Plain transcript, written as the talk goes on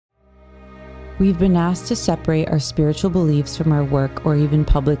We've been asked to separate our spiritual beliefs from our work or even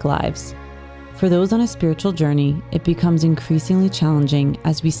public lives. For those on a spiritual journey, it becomes increasingly challenging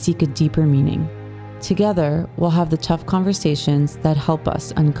as we seek a deeper meaning. Together, we'll have the tough conversations that help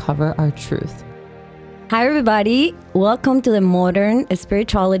us uncover our truth. Hi, everybody. Welcome to the Modern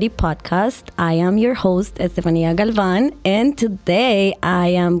Spirituality Podcast. I am your host, Estefanía Galván, and today I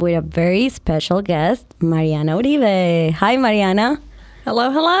am with a very special guest, Mariana Uribe. Hi, Mariana.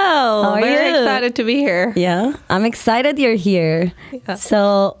 Hello, hello. How are Very you? excited to be here. Yeah, I'm excited you're here. Yeah.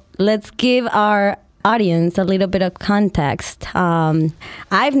 So let's give our audience a little bit of context.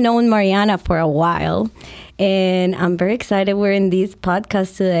 I've known Mariana for a while, and I'm very excited we're in this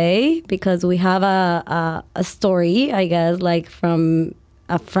podcast today because we have a story, I guess, like from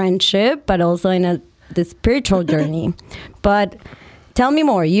a friendship, but also in the spiritual journey. But tell me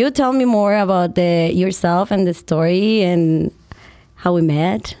more. You tell me more about yourself and the story and how we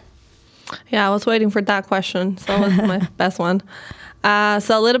met. Yeah, I was waiting for that question, so it was my best one.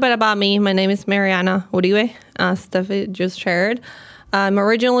 So a little bit about me. My name is Mariana Uribe, Steffi just shared. I'm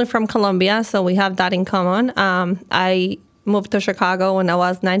originally from Colombia, so we have that in common. I moved to Chicago when I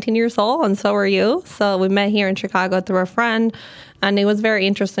was 19 years old, and so were you. So we met here in Chicago through a friend, and it was very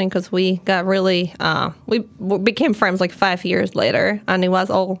interesting because we got really, we became friends like 5 years later, and it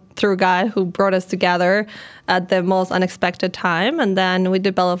was all through God who brought us together at the most unexpected time, and then we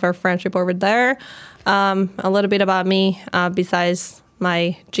developed our friendship over there. A little bit about me, besides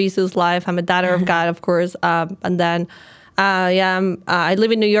my Jesus life, I'm a daughter of God, of course, and then I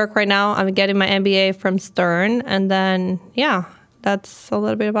live in New York right now. I'm getting my MBA from Stern, and then that's a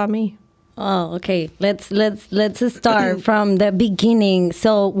little bit about me. Oh, okay. Let's start from the beginning.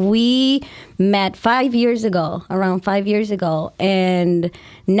 So we met 5 years ago, around 5 years ago, and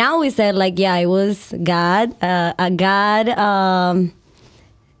now we said it was God, how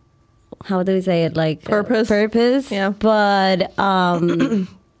do we say it? Purpose. Yeah. But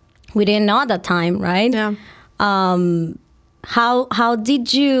we didn't know at that time, right? Yeah. How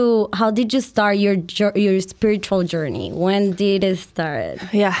did you start your spiritual journey? When did it start?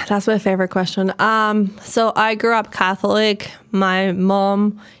 Yeah, that's my favorite question. So I grew up Catholic. My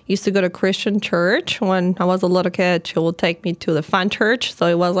mom used to go to Christian church. When I was a little kid, she would take me to the fun church. So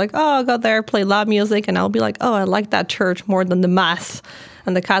it was like, oh, I'll go there, play loud music. And I'll be like, oh, I like that church more than the mass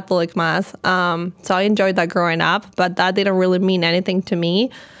and the Catholic mass. So I enjoyed that growing up, but that didn't really mean anything to me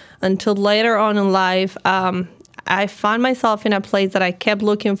until later on in life. I found myself in a place that I kept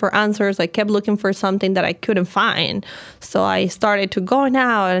looking for answers. I kept looking for something that I couldn't find. So I started to going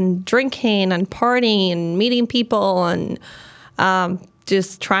out and drinking and partying and meeting people and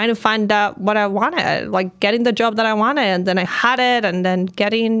just trying to find out what I wanted, like getting the job that I wanted. And then I had it, and then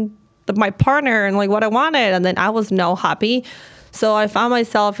getting my partner and like what I wanted. And then I was not happy. So I found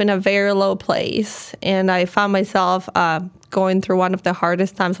myself in a very low place, and I found myself going through one of the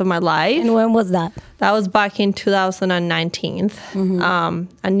hardest times of my life. And when was that? That was back in 2019. Mm-hmm.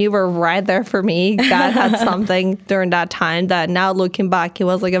 And you were right there for me. God had something during that time that now looking back, it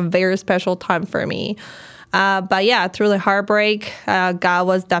was like a very special time for me. But yeah, through the heartbreak, God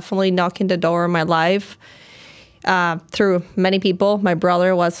was definitely knocking the door in my life through many people. My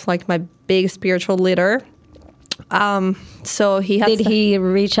brother was like my big spiritual leader. So did he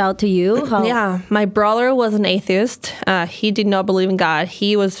reach out to you? Yeah, my brother was an atheist. He did not believe in God.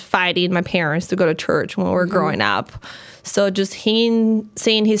 He was fighting my parents to go to church when we were growing up. So just seeing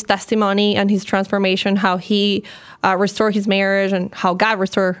his testimony and his transformation, how he restored his marriage and how God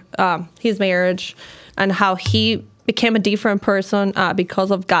restored his marriage, and how he became a different person because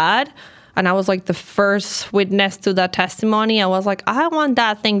of God. And I was like the first witness to that testimony. I was like, I want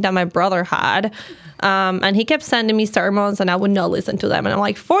that thing that my brother had. And he kept sending me sermons, and I would not listen to them. And I'm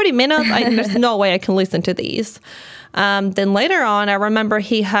like, 40 minutes? There's no way I can listen to these. Then later on, I remember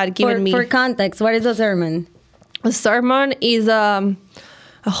he had given me... For context, what is a sermon? A sermon is a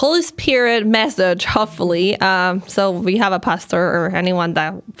Holy Spirit message, hopefully. So we have a pastor or anyone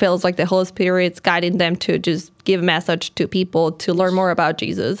that feels like the Holy Spirit's guiding them to just give a message to people to learn more about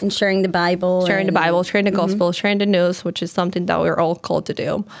Jesus. And sharing the Bible. Sharing the Bible, sharing the gospel, sharing the news, which is something that we're all called to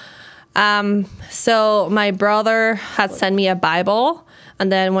do. So my brother had sent me a Bible.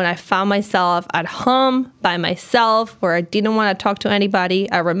 And then when I found myself at home by myself, where I didn't want to talk to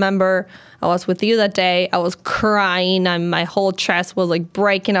anybody, I remember I was with you that day. I was crying, and my whole chest was like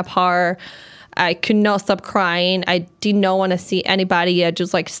breaking apart. I could not stop crying. I did not want to see anybody. I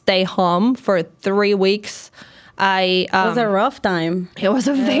just like stay home for 3 weeks. It was a rough time. It was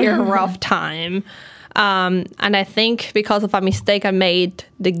a very rough time. And I think because of a mistake I made,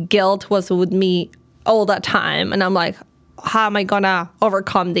 the guilt was with me all that time. And I'm like, how am I gonna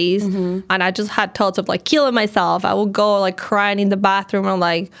overcome these? And I just had thoughts of like killing myself. I would go like crying in the bathroom and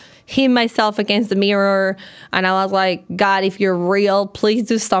like hit myself against the mirror. And I was like, God, if you're real, please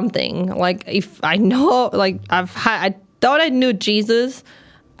do something. Like if I know, like I thought I knew Jesus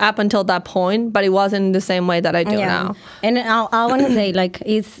up until that point, but it wasn't in the same way that I do now. And I want to say, like,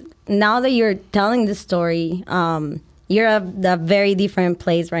 it's now that you're telling the story, you're at a very different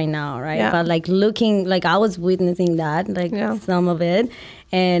place right now, right? Yeah. But like looking, like I was witnessing that, like some of it,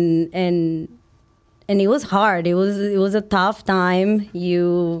 and it was hard. It was a tough time.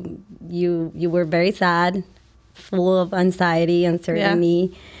 You were very sad, full of anxiety,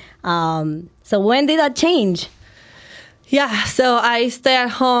 uncertainty. So when did that change? Yeah, so I stayed at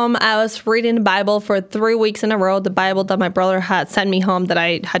home. I was reading the Bible for 3 weeks in a row, the Bible that my brother had sent me home that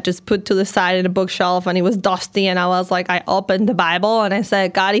I had just put to the side in a bookshelf, and it was dusty. And I was like, I opened the Bible and I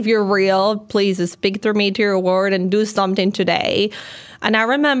said, God, if you're real, please speak through me to your word and do something today. And I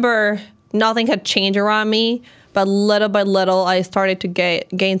remember nothing had changed around me, but little by little, I started to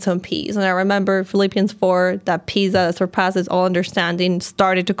gain some peace. And I remember Philippians 4, that peace that surpasses all understanding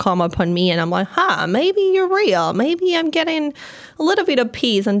started to come upon me. And I'm like, maybe you're real. Maybe I'm getting a little bit of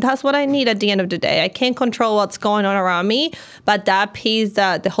peace. And that's what I need at the end of the day. I can't control what's going on around me, but that peace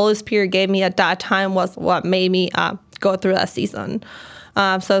that the Holy Spirit gave me at that time was what made me go through that season.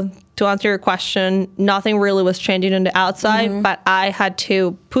 So to answer your question, nothing really was changing on the outside, but I had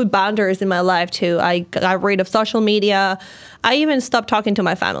to put boundaries in my life too. I got rid of social media. I even stopped talking to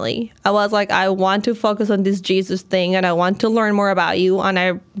my family. I was like, I want to focus on this Jesus thing and I want to learn more about you. And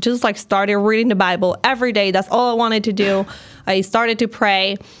I just like started reading the Bible every day. That's all I wanted to do. I started to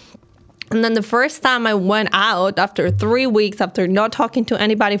pray. And then the first time I went out after 3 weeks, after not talking to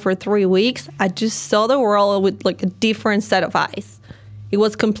anybody for 3 weeks, I just saw the world with like a different set of eyes. It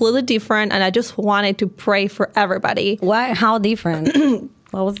was completely different, and I just wanted to pray for everybody. Why? How different?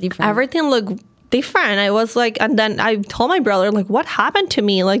 What was different? Everything looked different. I was like, and then I told my brother, like, what happened to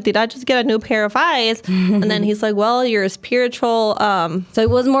me? Like, did I just get a new pair of eyes? And then he's like, well, you're a spiritual. So it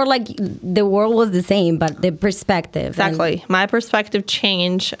was more like the world was the same, but the perspective. Exactly. My perspective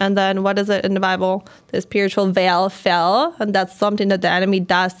changed. And then what is it in the Bible? The spiritual veil fell. And that's something that the enemy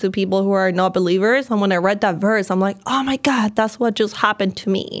does to people who are not believers. And when I read that verse, I'm like, oh my God, that's what just happened to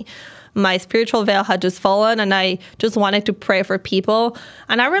me. My spiritual veil had just fallen, and I just wanted to pray for people.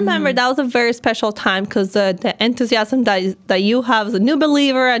 And I remember that was a very special time because the enthusiasm that you have as a new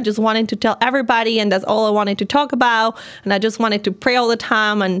believer, I just wanted to tell everybody, and that's all I wanted to talk about. And I just wanted to pray all the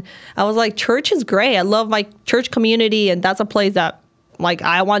time. And I was like, church is great. I love my church community, and that's a place that like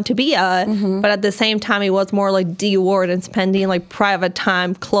I want to be at. But at the same time, it was more like the word and spending like private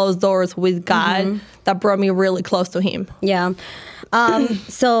time, closed doors with God that brought me really close to him. Yeah.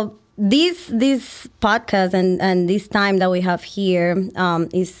 So this podcast and this time that we have here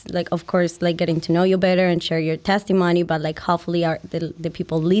is like, of course, like getting to know you better and share your testimony, but like hopefully the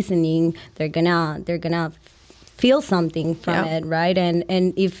people listening, they're gonna feel something from it, right?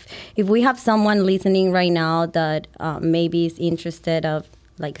 And if we have someone listening right now that maybe is interested of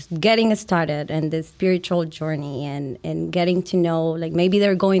like getting started in this spiritual journey and getting to know, like maybe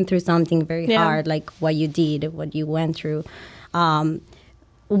they're going through something very hard, like what you did, what you went through,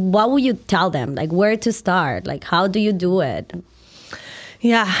 what would you tell them? Like where to start? Like how do you do it?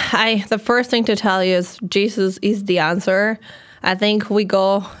 Yeah, the first thing to tell you is Jesus is the answer. I think we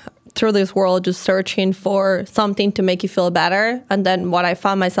go through this world just searching for something to make you feel better. And then what I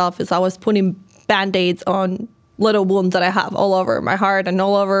found myself is I was putting Band-Aids on little wounds that I have all over my heart and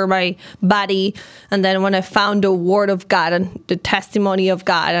all over my body. And then when I found the word of God and the testimony of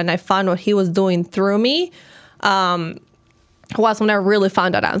God, and I found what he was doing through me, was when I really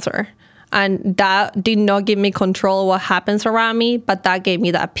found that answer. And that did not give me control of what happens around me, but that gave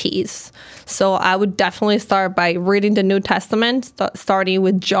me that peace. So I would definitely start by reading the New Testament, starting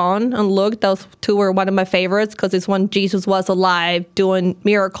with John and Luke. Those two were one of my favorites because it's when Jesus was alive doing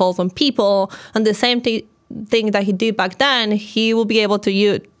miracles on people. And the same thing that he did back then, he will be able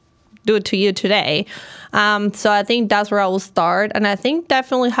to do it to you today. So I think that's where I will start. And I think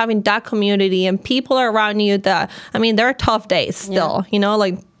definitely having that community and people around you that, I mean, there are tough days still, you know,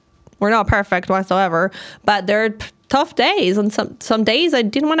 like we're not perfect whatsoever, but there are tough days. And some days I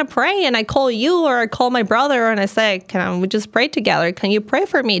didn't want to pray, and I call you or I call my brother and I say, can we just pray together? Can you pray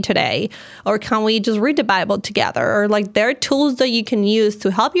for me today? Or can we just read the Bible together? Or like there are tools that you can use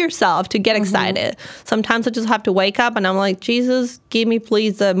to help yourself to get excited. Sometimes I just have to wake up and I'm like, Jesus, give me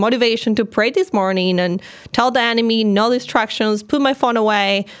please the motivation to pray this morning and tell the enemy no distractions, put my phone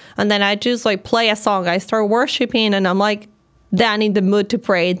away. And then I just like play a song. I start worshiping and I'm like, then in the mood to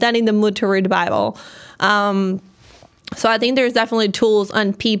pray, then in the mood to read the Bible. So I think there's definitely tools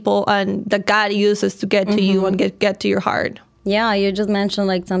and people and that God uses to get to you and get to your heart. Yeah, you just mentioned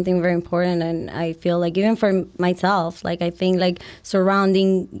like something very important, and I feel like even for myself, like I think like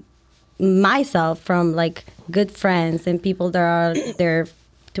surrounding myself from like good friends and people that are there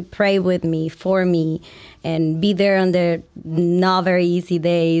to pray with me, for me, and be there on their not very easy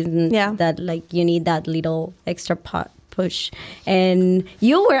days, and that like you need that little extra push. And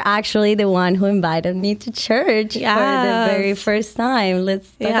you were actually the one who invited me to church for the very first time. Let's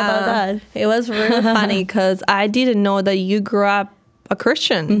talk about that. It was really funny because I didn't know that you grew up a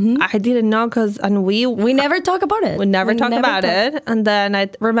Christian. I didn't know we never talk about it. We never talk about it. And then I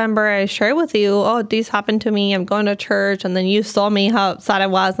remember I shared with you, oh, this happened to me. I'm going to church. And then you saw me how sad I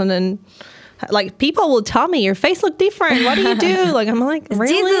was. And then like people will tell me your face looked different. What do you do? Like I'm like,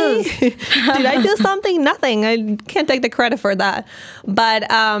 really? Did I do something? Nothing. I can't take the credit for that. But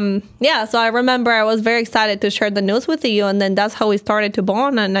so I remember I was very excited to share the news with you, and then that's how we started to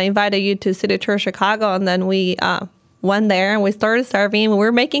bond. And I invited you to City Church Chicago, and then we went there and we started serving. We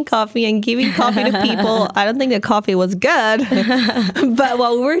were making coffee and giving coffee to people. I don't think the coffee was good, but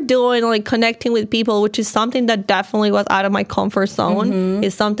what we were doing, like connecting with people, which is something that definitely was out of my comfort zone,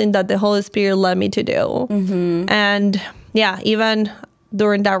 is something that the Holy Spirit led me to do. And even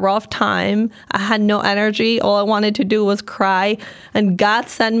during that rough time, I had no energy. All I wanted to do was cry. And God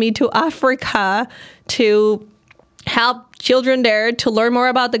sent me to Africa to help children there to learn more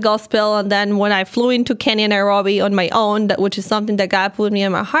about the gospel. And then when I flew into Kenya, Nairobi on my own, which is something that God put me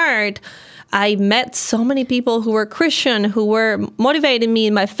in my heart, I met so many people who were Christian, who were motivating me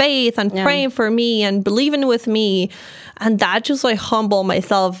in my faith and praying for me and believing with me. And that just like humbled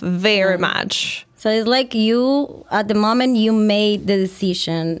myself very much. So it's like you, at the moment you made the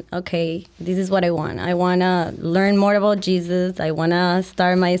decision, okay, this is what I want. I want to learn more about Jesus. I want to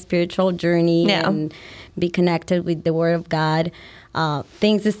start my spiritual journey and be connected with the Word of God.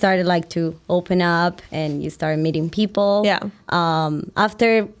 Things started like to open up, and you started meeting people.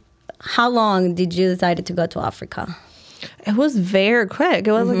 After how long did you decide to go to Africa? It was very quick.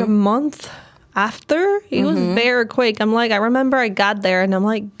 It was like a month after. It was very quick. I remember I got there and I'm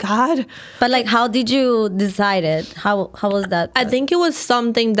like, God. But like, how did you decide it? How was that? I think it was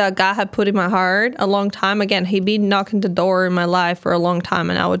something that God had put in my heart a long time. Again, he'd been knocking the door in my life for a long time,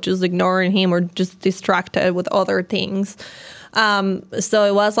 and I was just ignoring him or just distracted with other things. So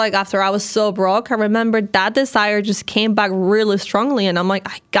it was like after I was so broke, I remember that desire just came back really strongly, and I'm like,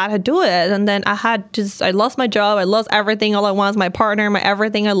 I gotta do it. And then I lost my job, I lost everything. All I want is my partner, my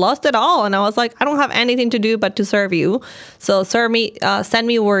everything. I lost it all, and I was like, I don't have anything to do but to serve you. So serve me, send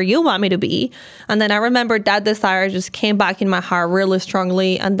me where you want me to be. And then I remember that desire just came back in my heart really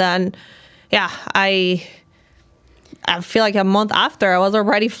strongly. And then, I feel like a month after, I was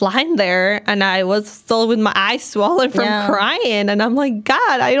already flying there, and I was still with my eyes swollen from crying. And I'm like,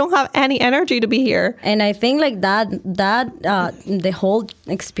 God, I don't have any energy to be here. And I think like that the whole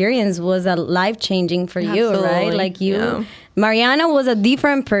experience was a life-changing for you, right? Like Mariana was a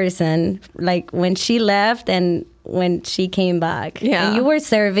different person, like when she left and when she came back. And you were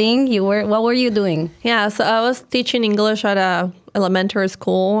serving. What were you doing? So I was teaching English at a elementary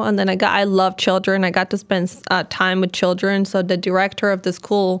school, and then I love children. I got to spend time with children. So the director of the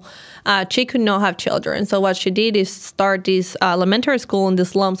school, she could not have children. So what she did is start this elementary school in the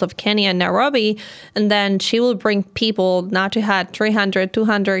slums of Kenya and Nairobi, and then she will bring people. Now she had 300,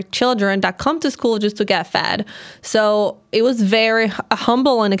 200 children that come to school just to get fed. So it was very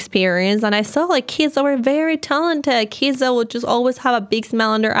humble an experience, and I saw like kids that were very talented, kids that would just always have a big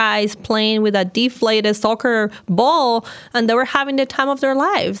smile on their eyes, playing with a deflated soccer ball, and they were having the time of their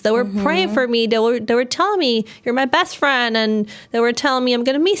lives. They were praying for me. They were telling me, you're my best friend, and they were telling me, I'm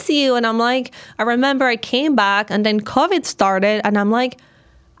gonna miss you. And I'm like, I remember I came back, and then COVID started, and I'm like,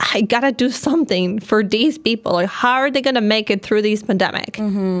 I gotta do something for these people. Like, how are they gonna make it through this pandemic?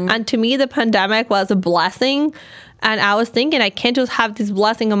 And to me, the pandemic was a blessing. And I was thinking, I can't just have this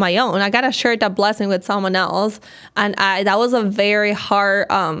blessing on my own. I got to share that blessing with someone else. And that was a very hard...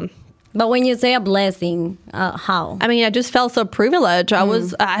 But when you say a blessing, how? I mean, I just felt so privileged.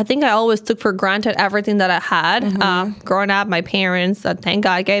 I think I always took for granted everything that I had. Growing up, my parents, thank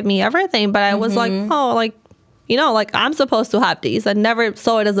God, gave me everything. But I was like, I'm supposed to have these. I never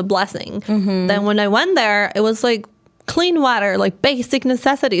saw it as a blessing. Then when I went there, it was like clean water, like basic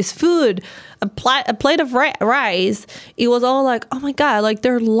necessities, food, a plate of rice. It was all like, oh my God, like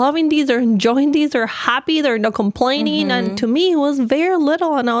they're loving these, they're enjoying these, they're happy, they're not complaining. And to me, it was very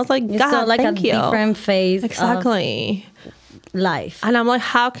little. And I was like, God, like thank you. Different phase exactly. Of life. And I'm like,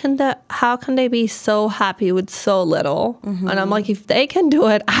 how can they be so happy with so little? And I'm like, if they can do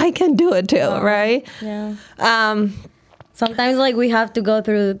it, I can do it too, right? Yeah. Sometimes like we have to go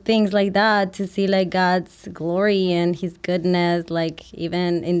through things like that to see like God's glory and his goodness, like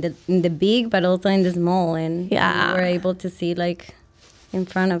even in the big, but also in the small. And we're able to see like in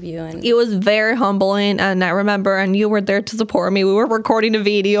front of you. And it was very humbling, and I remember, and you were there to support me. We were recording a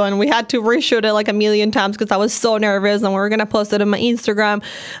video and we had to reshoot it like a million times because I was so nervous, and we were gonna post it on my Instagram,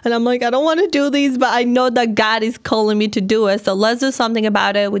 and I'm like, I don't want to do these, but I know that God is calling me to do it, so let's do something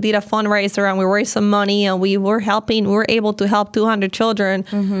about it. We did a fundraiser and we raised some money, and we were able to help 200 children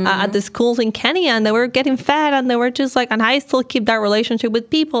at the schools in Kenya, and they were getting fed, and they were just like, and I still keep that relationship with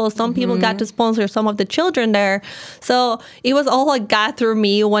people. Some people got to sponsor some of the children there, so it was all like God through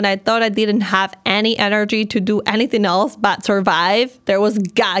me. When I thought I didn't have any energy to do anything else but survive, there was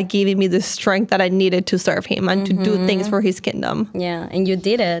God giving me the strength that I needed to serve him and to do things for his kingdom. Yeah, and you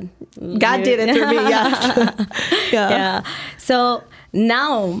did it. God did it through me, yes. Yeah. So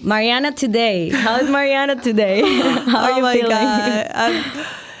now, Mariana today. How is Mariana today? How are you feeling? God.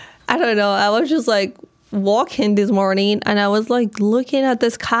 I don't know. I was just like walking this morning, and I was like looking at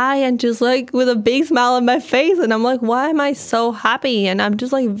the sky and just like with a big smile on my face, and I'm like, why am I so happy? And I'm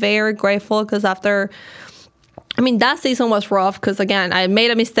just like very grateful, because that season was rough because, again, I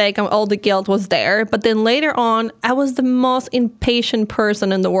made a mistake and all the guilt was there. But then later on, I was the most impatient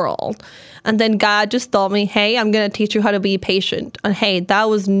person in the world. And then God just told me, hey, I'm going to teach you how to be patient. And hey, that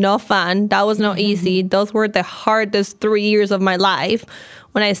was no fun. That was not easy. Those were the hardest 3 years of my life.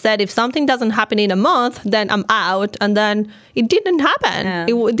 When I said, if something doesn't happen in a month, then I'm out. And then it didn't happen. Yeah.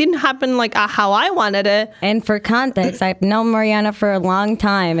 It didn't happen like how I wanted it. And for context, I've known Mariana for a long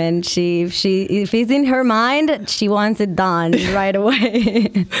time. And if it's in her mind, she wants it done right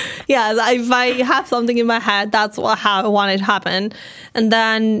away. Yeah, if I have something in my head, that's how I want it to happen. And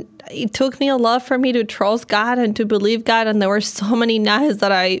then it took me a lot for me to trust God and to believe God. And there were so many nights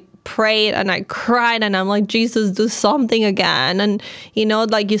that I prayed and I cried, and I'm like, Jesus, do something again. And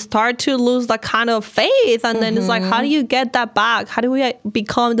like you start to lose that kind of faith, and then it's like, how do you get that back? How do we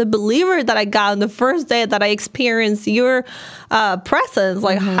become the believer that I got on the first day that I experienced your presence?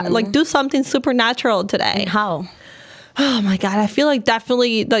 Like do something supernatural today. And how? Oh my God, I feel like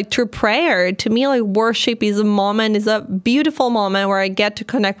definitely like through prayer. To me, like worship is a beautiful moment where I get to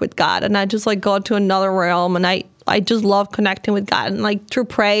connect with God, and I just like go to another realm, and I just love connecting with God. And like through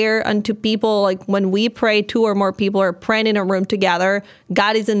prayer and to people, like when we pray, 2 or more people are praying in a room together,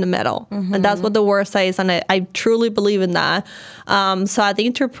 God is in the middle. And that's what the word says. And I truly believe in that. So I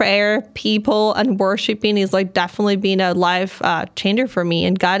think through prayer, people, and worshiping is like definitely being a life changer for me.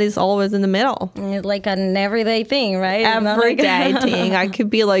 And God is always in the middle. It's like an everyday thing, right? Everyday thing. I could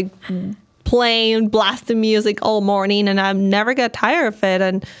be like playing, blasting music all morning, and I never get tired of it.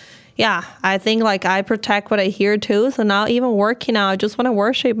 And yeah, I think like I protect what I hear too. So now even working out, I just want to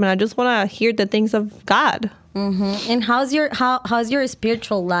worship, and I just want to hear the things of God. And how's your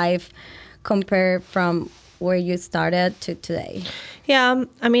spiritual life compared from where you started to today? Yeah,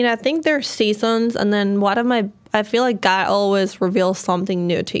 I think there's seasons, and then I feel like God always reveals something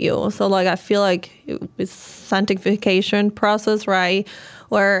new to you. So like I feel like it's sanctification process, right?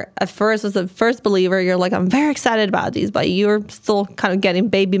 Where at first, as a first believer, you're like, I'm very excited about these, but you're still kind of getting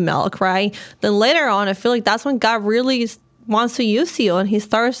baby milk, right? Then later on, I feel like that's when God really wants to use you, and he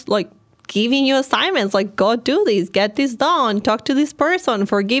starts like giving you assignments, like go do this, get this done, talk to this person,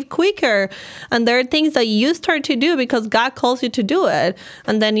 forgive quicker. And there are things that you start to do because God calls you to do it.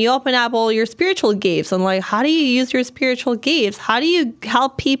 And then you open up all your spiritual gifts, and like, how do you use your spiritual gifts? How do you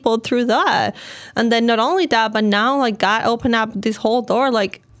help people through that? And then not only that, but now like God opened up this whole door,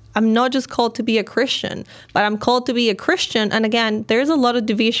 like I'm not just called to be a Christian, but I'm called to be a Christian. And again, there's a lot of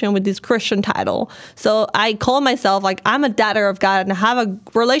division with this Christian title. So I call myself like I'm a daughter of God and I have a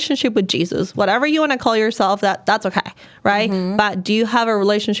relationship with Jesus. Whatever you want to call yourself, that's okay, right? But do you have a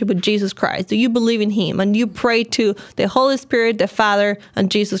relationship with Jesus Christ? Do you believe in him? And you pray to the Holy Spirit, the Father,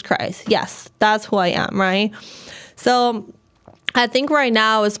 and Jesus Christ? Yes, that's who I am, right? So I think right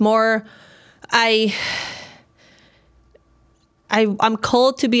now it's more, I'm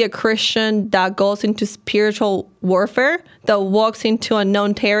called to be a Christian that goes into spiritual warfare, that walks into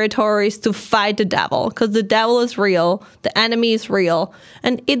unknown territories to fight the devil, because the devil is real, the enemy is real,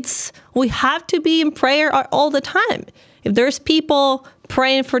 and we have to be in prayer all the time. If there's people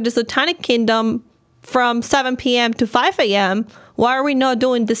praying for the satanic kingdom from 7 p.m. to 5 a.m., why are we not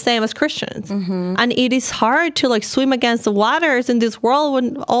doing the same as Christians? And it is hard to like swim against the waters in this world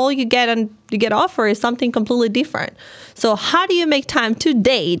when all you get offered is something completely different. So how do you make time to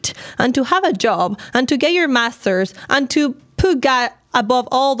date and to have a job and to get your master's and to put God above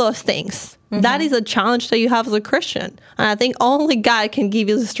all those things? That is a challenge that you have as a Christian. And I think only God can give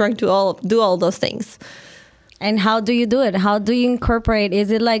you the strength to do all those things. And how do you do it? How do you incorporate?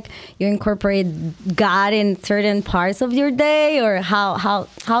 Is it like you incorporate God in certain parts of your day, or how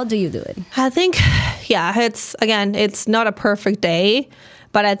do you do it? I think, it's not a perfect day,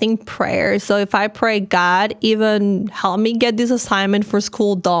 but I think prayer. So if I pray, God, even help me get this assignment for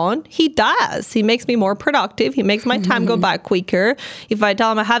school done, he does. He makes me more productive. He makes my time go by quicker. If I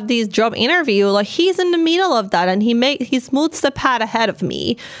tell him I have this job interview, like he's in the middle of that and he smooths the path ahead of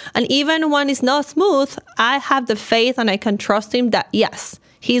me. And even when it's not smooth, I have the faith and I can trust him that, yes,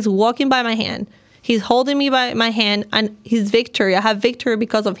 he's walking by my hand. He's holding me by my hand, and his victory. I have victory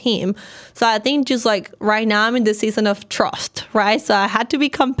because of him. So I think just like right now I'm in the season of trust, right? So I had to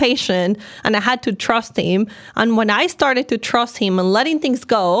become patient and I had to trust him. And when I started to trust him and letting things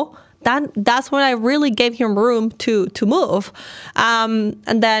go, that's when I really gave him room to move. And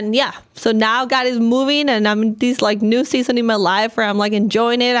then, so now God is moving and I'm in this like new season in my life where I'm like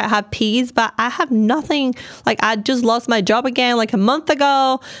enjoying it. I have peace, but I have nothing. Like I just lost my job again like a month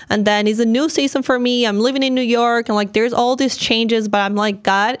ago. And then it's a new season for me. I'm living in New York and like there's all these changes, but I'm like,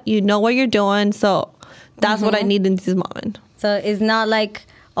 God, you know what you're doing. So that's what I need in this moment. So it's not like,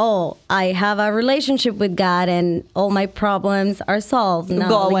 oh, I have a relationship with God and all my problems are solved. No,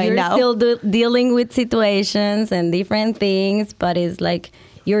 go away you're now. Still dealing with situations and different things, but it's like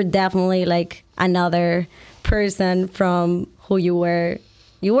you're definitely like another person from who you were.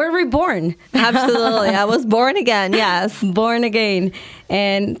 You were reborn. Absolutely. I was born again. Yes. Born again.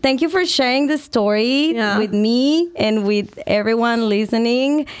 And thank you for sharing the story with me and with everyone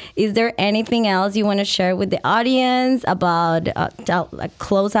listening. Is there anything else you want to share with the audience about like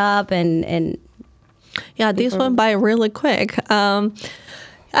close up and this went by really quick.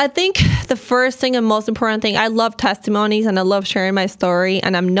 I think the first thing and most important thing, I love testimonies and I love sharing my story,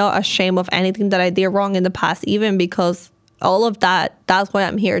 and I'm not ashamed of anything that I did wrong in the past, even because all of that's why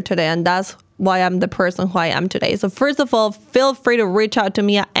I'm here today, and that's why I'm the person who I am today. So first of all, feel free to reach out to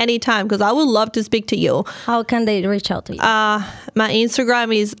me at any time because I would love to speak to you. How can they reach out to you? My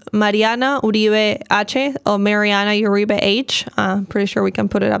Instagram is Mariana Uribe H or Mariana Uribe H. Pretty sure we can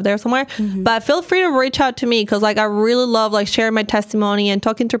put it up there somewhere. Mm-hmm. But feel free to reach out to me because like I really love like sharing my testimony and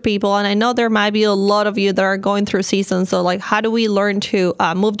talking to people. And I know there might be a lot of you that are going through seasons. So like how do we learn to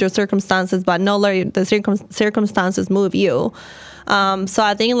move their circumstances but not let the circumstances move you? So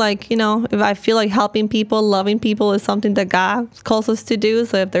I think like, if I feel like helping people, loving people is something that God calls us to do.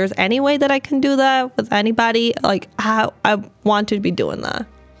 So if there's any way that I can do that with anybody, like I want to be doing that.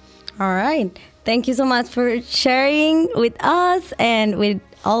 All right. Thank you so much for sharing with us and with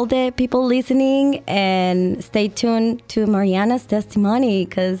all the people listening, and stay tuned to Mariana's testimony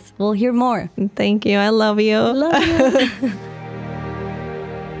because we'll hear more. Thank you. I love you. Love you.